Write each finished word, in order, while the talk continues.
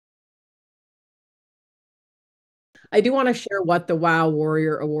I do want to share what the Wow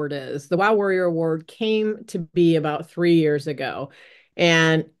Warrior Award is. The Wow Warrior Award came to be about 3 years ago,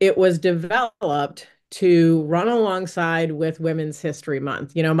 and it was developed to run alongside with Women's History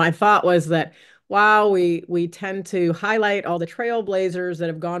Month. My thought was that, wow, we tend to highlight all the trailblazers that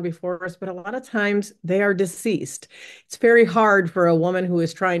have gone before us, but a lot of times they are deceased. It's very hard for a woman who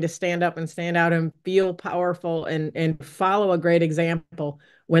is trying to stand up and stand out and feel powerful and follow a great example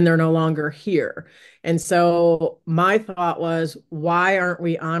when they're no longer here. And so my thought was, why aren't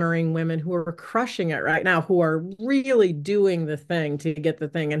we honoring women who are crushing it right now, who are really doing the thing to get the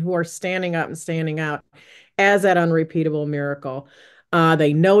thing, and who are standing up and standing out as that unrepeatable miracle?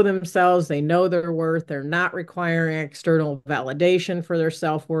 They know themselves, they know their worth, they're not requiring external validation for their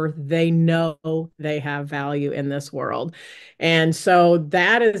self-worth. They know they have value in this world. And so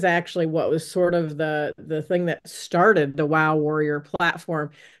that is actually what was sort of the thing that started the Wow Warrior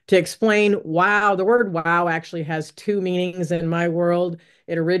platform, to explain wow. The word wow actually has two meanings in my world.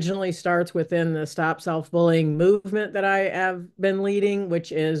 It originally starts within the Stop Self-Bullying movement that I have been leading,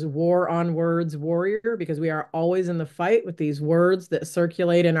 which is war on words warrior, because we are always in the fight with these words that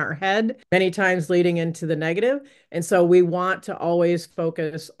circulate in our head, many times leading into the negative. And so we want to always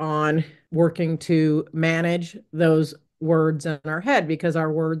focus on working to manage those words in our head, because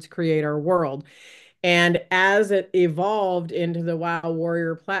our words create our world. And as it evolved into the Wow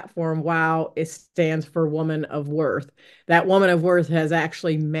Warrior platform, Wow, it stands for Woman of Worth. That woman of worth has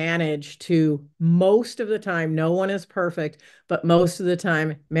actually managed to, most of the time, no one is perfect, but most of the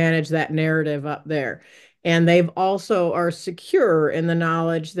time, manage that narrative up there. And they've also are secure in the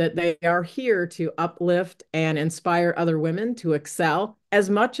knowledge that they are here to uplift and inspire other women to excel as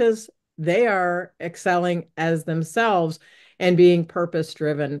much as they are excelling as themselves and being purpose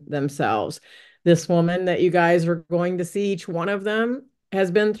driven themselves. This woman that you guys are going to see, each one of them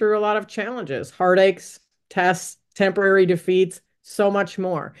has been through a lot of challenges, heartaches, tests, temporary defeats, so much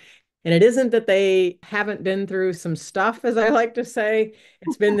more. And it isn't that they haven't been through some stuff, as I like to say.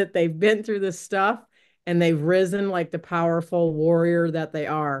 It's been that they've been through this stuff and they've risen like the powerful warrior that they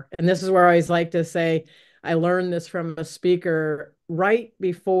are. And this is where I always like to say, I learned this from a speaker right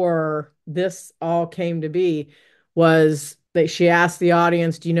before this all came to be, was that she asked the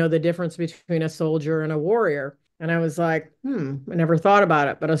audience, do you know the difference between a soldier and a warrior? And I was like, I never thought about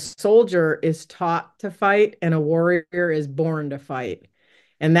it. But a soldier is taught to fight and a warrior is born to fight.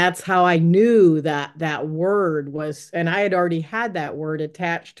 And that's how I knew that that word was, and I had already had that word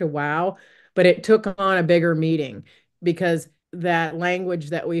attached to wow, but it took on a bigger meaning, because that language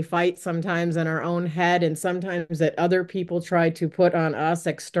that we fight sometimes in our own head and sometimes that other people try to put on us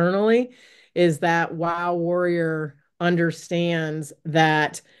externally, is that wow warrior understands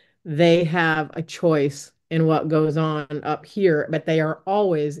that they have a choice in what goes on up here, but they are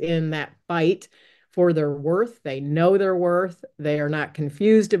always in that fight for their worth. They know their worth. They are not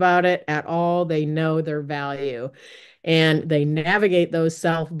confused about it at all. They know their value, and they navigate those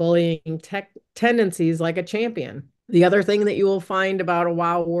self-bullying tendencies like a champion. The other thing that you will find about a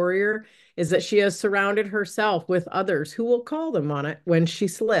wow warrior is that she has surrounded herself with others who will call them on it when she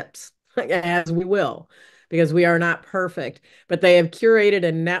slips, as we will, because we are not perfect. But they have curated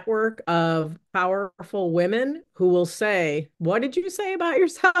a network of powerful women who will say, what did you say about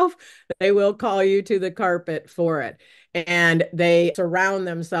yourself? They will call you to the carpet for it. And they surround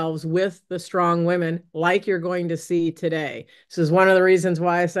themselves with the strong women like you're going to see today. This is one of the reasons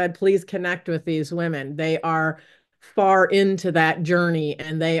why I said, please connect with these women. They are far into that journey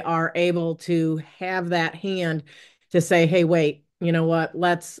and they are able to have that hand to say, hey, wait, you know what?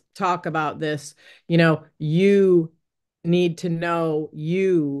 Let's talk about this. You need to know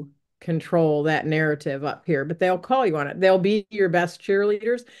you control that narrative up here, but they'll call you on it. They'll be your best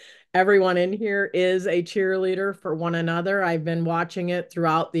cheerleaders. Everyone in here is a cheerleader for one another. I've been watching it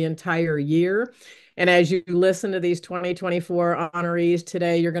throughout the entire year. And as you listen to these 2024 honorees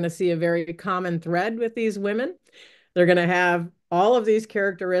today, you're going to see a very common thread with these women. They're going to have all of these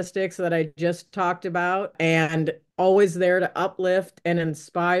characteristics that I just talked about, and always there to uplift and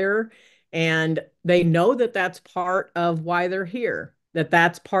inspire. And they know that that's part of why they're here, that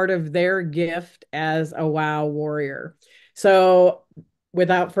that's part of their gift as a wow warrior. So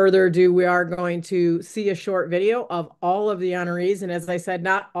without further ado, we are going to see a short video of all of the honorees. And as I said,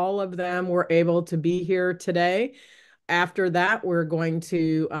 not all of them were able to be here today. After that, we're going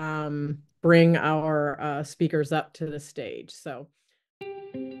to bring our speakers up to the stage. So.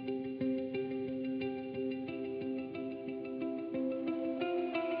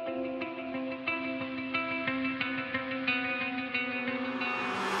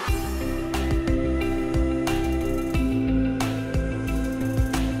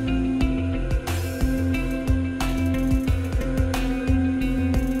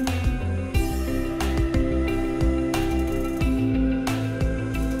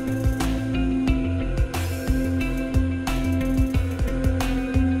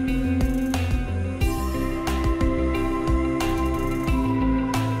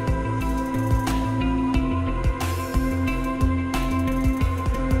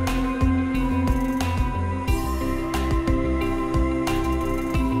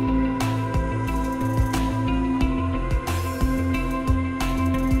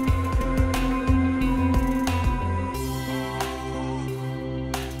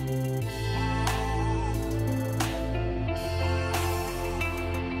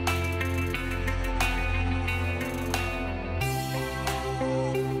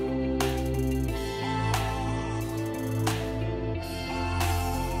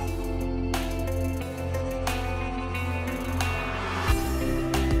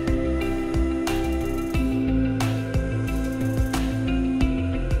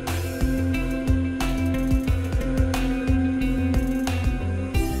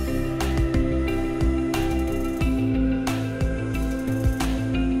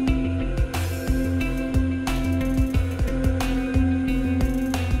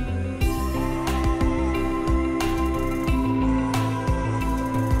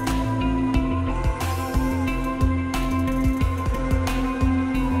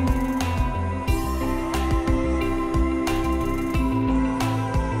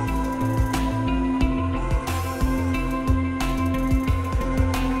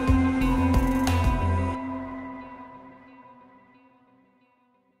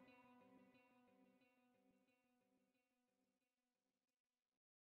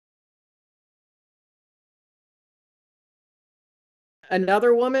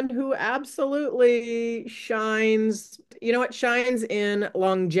 another woman who absolutely shines, you know what, shines in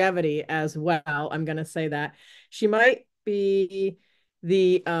longevity as well. I'm going to say that. She might be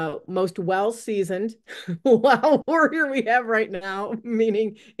the most well-seasoned wow warrior we have right now,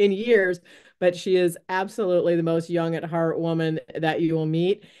 meaning in years, but she is absolutely the most young at heart woman that you will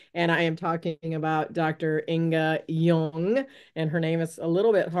meet. And I am talking about Dr. Ynge Ljung, and her name is a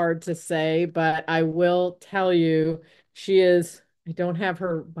little bit hard to say, but I will tell you, she is, I don't have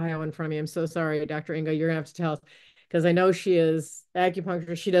her bio in front of me. I'm so sorry, Dr. Ynge, you're gonna have to tell us because I know she is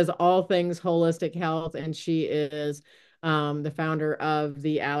acupuncturist. She does all things holistic health, and she is the founder of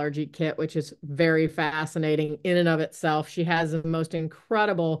the Allergy Kit, which is very fascinating in and of itself. She has the most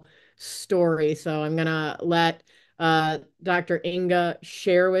incredible story. So I'm gonna let Dr. Ynge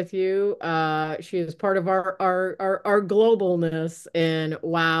share with you. She is part of our globalness in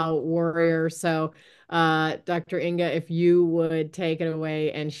Wow Warrior. So Dr. Ynge, if you would take it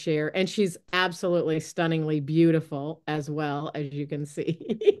away and share. And she's absolutely stunningly beautiful as well, as you can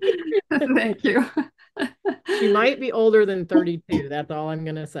see. Thank you. She might be older than 32. That's all I'm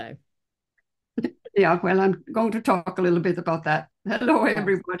going to say. Yeah, well, I'm going to talk a little bit about that. Hello, Yes.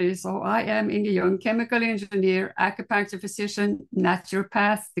 everybody. So I am Ynge Ljung, chemical engineer, acupuncture physician,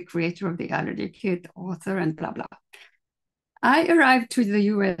 naturopath, the creator of the Allergy Kit, author, and blah, blah. I arrived to the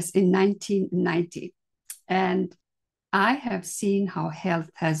US in 1990, and I have seen how health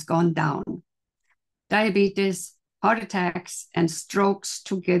has gone down. Diabetes, heart attacks, and strokes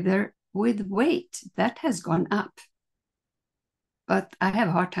together with weight, that has gone up. But I have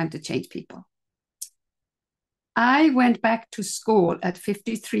a hard time to change people. I went back to school at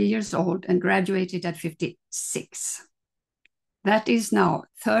 53 years old and graduated at 56. That is now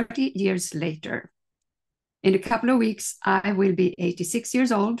 30 years later. In a couple of weeks, I will be 86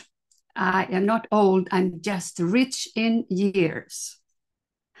 years old. I am not old, I'm just rich in years.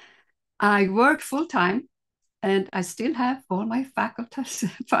 I work full time and I still have all my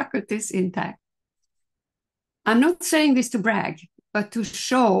faculties intact. I'm not saying this to brag, but to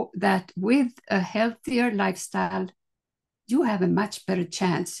show that with a healthier lifestyle, you have a much better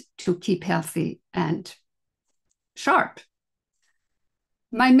chance to keep healthy and sharp.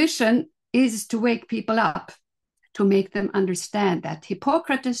 My mission is to wake people up, to make them understand that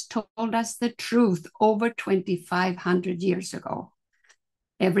Hippocrates told us the truth over 2,500 years ago.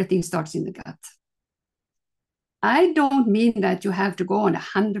 Everything starts in the gut. I don't mean that you have to go on a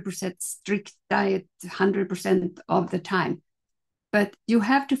 100% strict diet 100% of the time, but you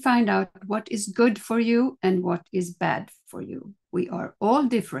have to find out what is good for you and what is bad for you. We are all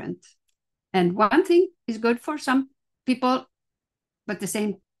different. And one thing is good for some people, but the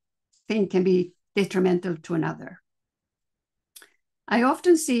same thing can be detrimental to another. I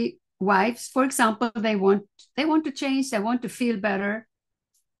often see wives, for example, they want to change, they want to feel better,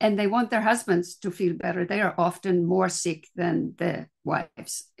 and they want their husbands to feel better. They are often more sick than the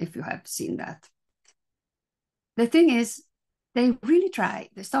wives, if you have seen that. The thing is, they really try.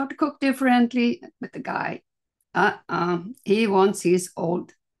 They start to cook differently, but the guy, he wants his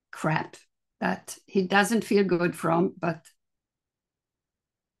old crap that he doesn't feel good from. But,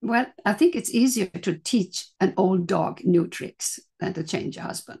 well, I think it's easier to teach an old dog new tricks than to change a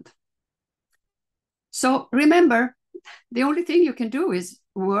husband. So remember, the only thing you can do is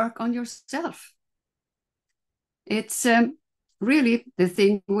work on yourself. It's really the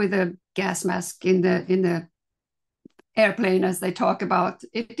thing with a gas mask in the airplane, as they talk about.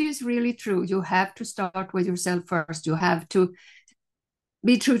 It is really true. You have to start with yourself first. You have to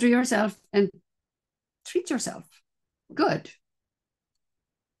be true to yourself and treat yourself good.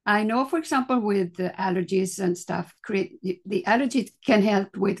 I know, for example, with the allergies and stuff, the allergy can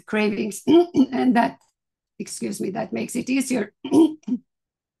help with cravings, and that, excuse me, that makes it easier.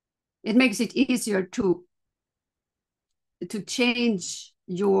 It makes it easier to change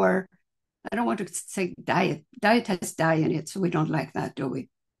your, I don't want to say diet. Diet has dye in it, so we don't like that, do we?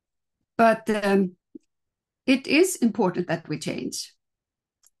 But it is important that we change.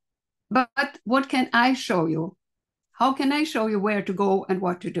 But what can I show you? How can I show you where to go and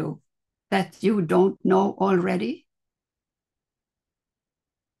what to do that you don't know already?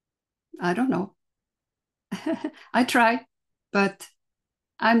 I don't know. I try, but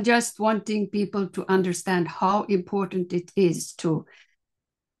I'm just wanting people to understand how important it is to,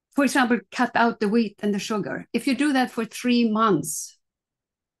 for example, cut out the wheat and the sugar. If you do that for 3 months,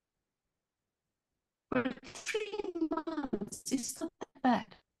 it's not that bad.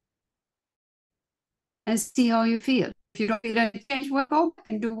 And see how you feel. If you don't feel any change, well, go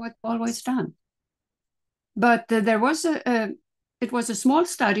and do what always done. But there was it was a small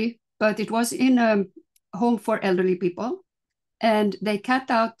study, but it was in a home for elderly people. And they cut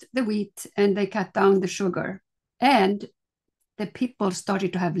out the wheat and they cut down the sugar. And the people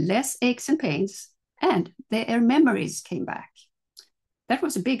started to have less aches and pains, and their memories came back. That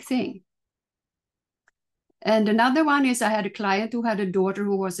was a big thing. And another one is I had a client who had a daughter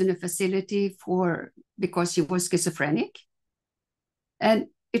who was in a facility for because she was schizophrenic. And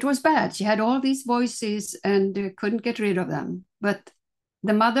it was bad. She had all these voices and couldn't get rid of them. But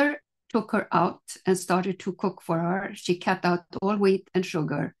the mother took her out and started to cook for her. She cut out all wheat and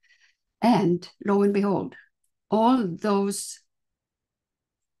sugar. And lo and behold, all those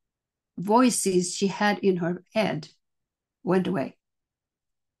voices she had in her head went away.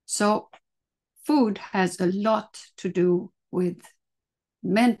 So food has a lot to do with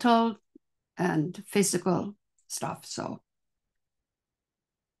mental and physical stuff. So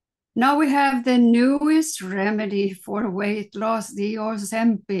now we have the newest remedy for weight loss, the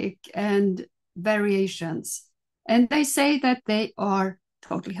Ozempic and variations. And they say that they are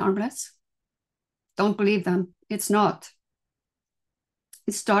totally harmless. Don't believe them. It's not.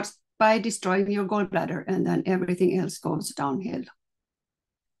 It starts by destroying your gallbladder, and then everything else goes downhill.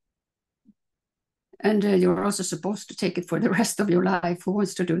 And you're also supposed to take it for the rest of your life. Who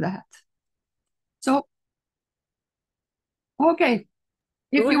wants to do that? So, okay.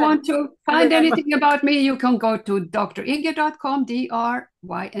 If you want to find anything about me, you can go to drynge.com,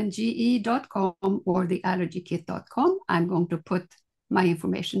 drynge.com, or theallergykit.com. I'm going to put my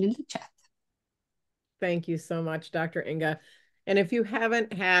information in the chat. Thank you so much, Dr. Ynge. And if you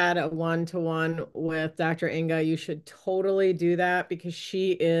haven't had a one-to-one with Dr. Ynge, you should totally do that because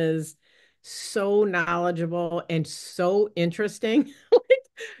she is so knowledgeable and so interesting.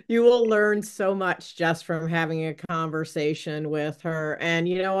 You will learn so much just from having a conversation with her. And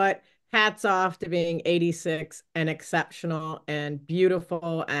you know what? Hats off to being 86 and exceptional and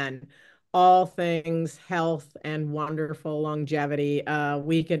beautiful and all things health and wonderful longevity.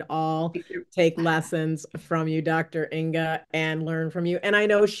 We can all take lessons from you, Dr. Ynge, and learn from you. And I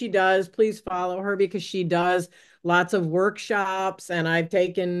know she does. Please follow her because she does lots of workshops. And I've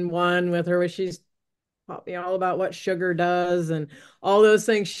taken one with her where she's taught me all about what sugar does and all those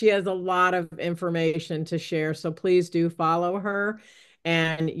things. She has a lot of information to share. So please do follow her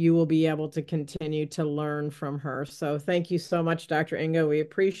and you will be able to continue to learn from her. So thank you so much, Dr. Ynge. We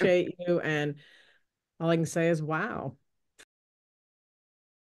appreciate you. And all I can say is, wow.